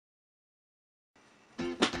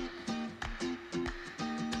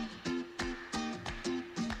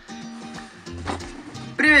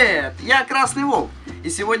Привет, я Красный Волк, и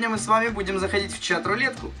сегодня мы с вами будем заходить в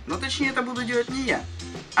чат-рулетку, но точнее это буду делать не я,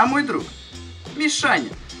 а мой друг,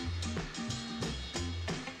 Мишаня.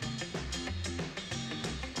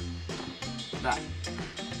 Да,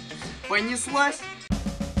 понеслась.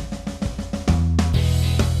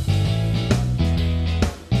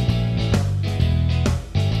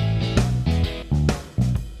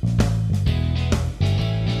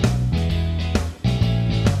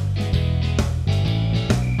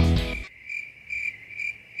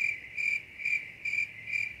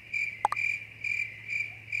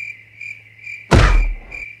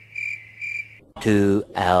 Two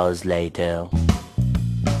hours later.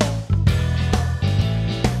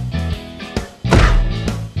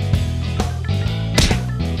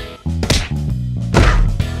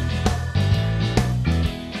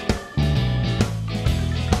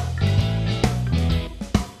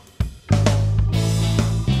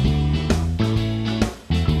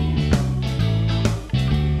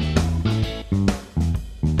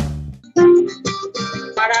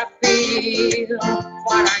 What I feel,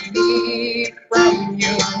 what I need from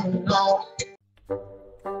you, no.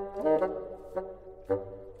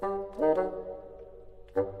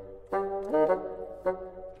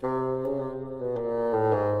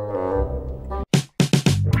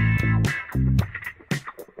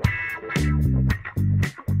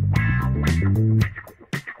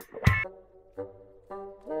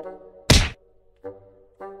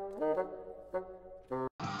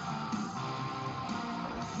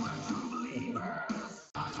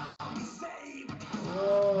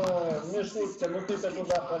 Не шутка, ну ты-то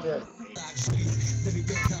куда полез?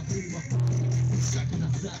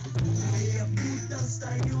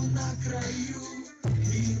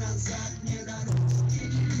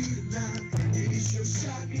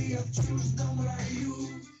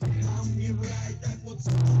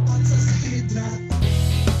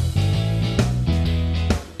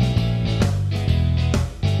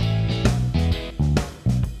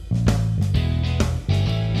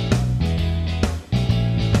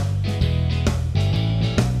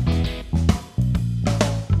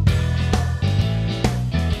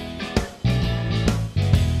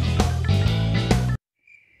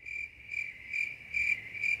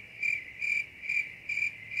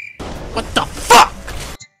 What the fuck?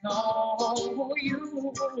 No, you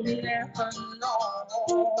will never know.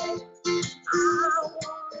 I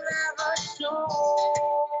will never show.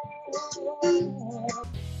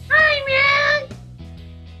 Hi, man!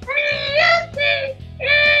 Привет,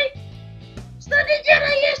 эй! Что ты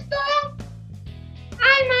делаешь там?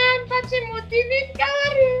 Ай, man, почему ты не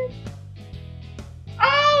говоришь?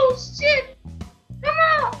 Oh, shit! Come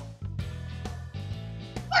on!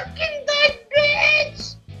 Fucking dead bitch!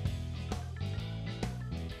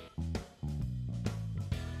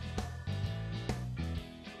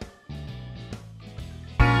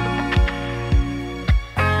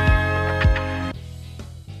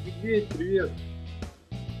 Медведь, привет.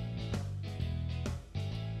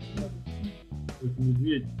 Это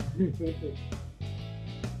медведь.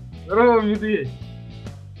 Здорово, медведь.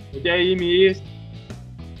 У тебя имя есть?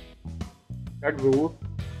 Как зовут?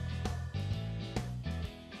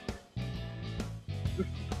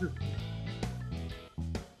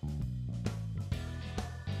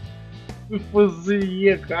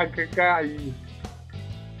 ПЗЕ, какая.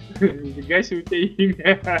 Нифига себе у тебя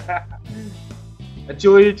имя. А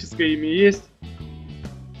человеческое имя есть?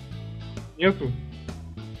 Нету?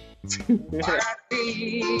 What I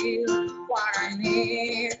feel, what I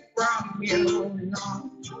need from you, no,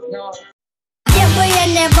 no. Где бы я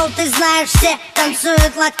не был, ты знаешь, все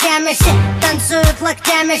танцуют локтями, все танцуют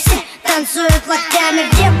локтями, все танцуют локтями.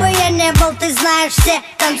 Где бы я не был, ты знаешь, все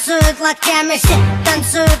танцуют локтями, все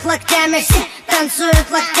танцуют локтями, все танцуют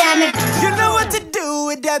локтями. You know what to do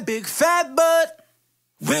with that big fat butt.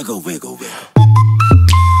 Wiggle, wiggle, wiggle.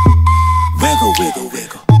 Wiggle, wiggle,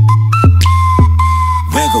 wiggle.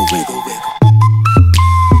 Wiggle, wiggle, wiggle.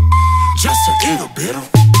 Just a little bit of.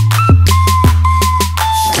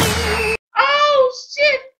 Oh,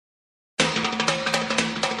 shit!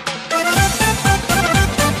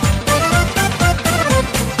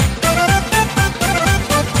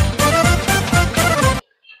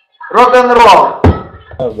 Рок-н-ролл!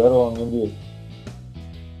 Здорово, медведь.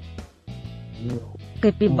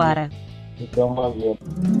 Капибара. Это магия.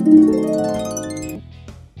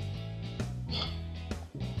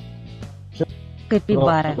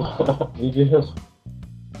 Капибара. Видишь?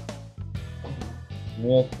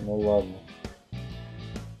 Нет, ну ладно.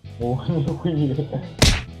 О, нихуя.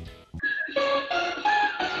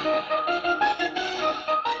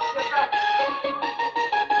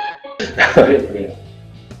 Привет, привет.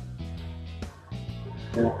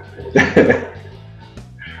 Может,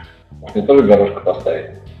 мне тоже горошку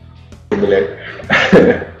поставить? Блять.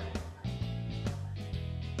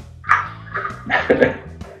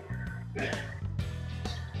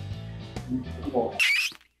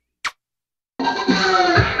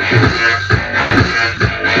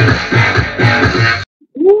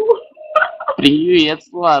 Привет,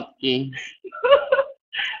 сладкий.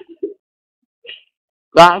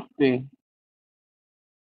 Как ты?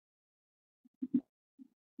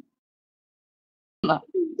 На,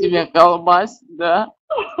 тебя колбасит, да?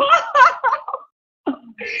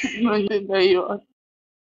 Ну не дает.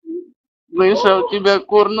 Мыша, у тебя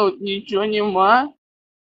курнуть ничего нема?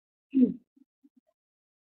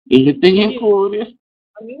 Или ты не куришь?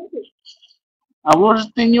 А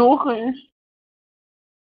может ты нюхаешь?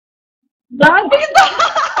 Да,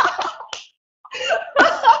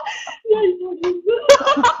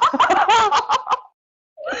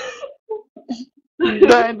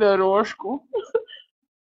 Дай дорожку.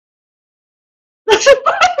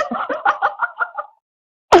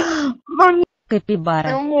 Ну не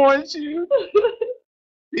Капибара. мочи.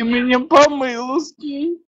 Ты меня помылу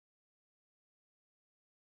скинь.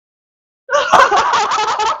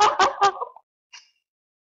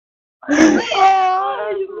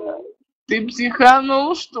 Ты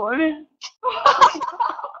психанул, что ли?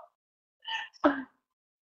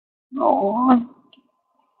 Ой,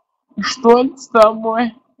 что это с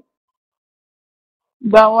тобой?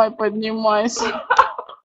 Давай поднимайся.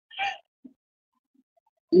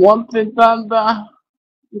 Вот это да.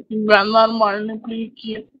 У тебя нормальный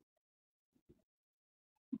прикид.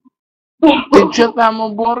 Ты что там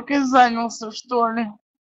уборкой занялся, что ли?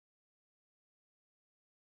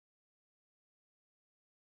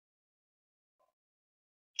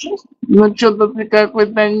 Ну что-то ты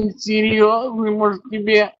какой-то несерьезный, может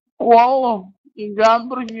тебе колу и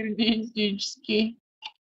гамбургер диетический.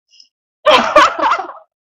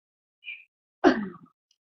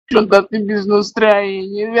 Что-то ты без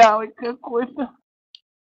настроения, вялый какой-то.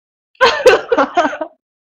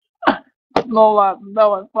 Ну ладно,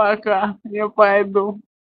 давай, пока, я пойду.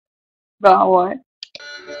 Давай.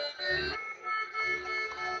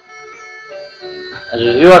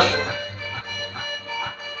 Живешь?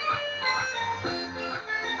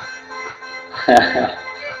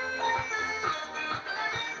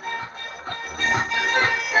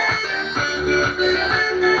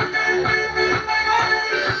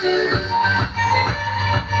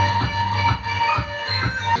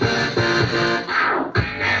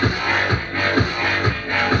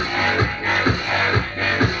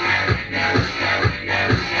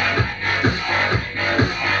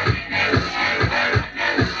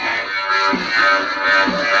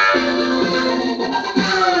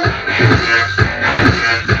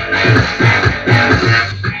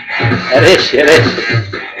 Реши.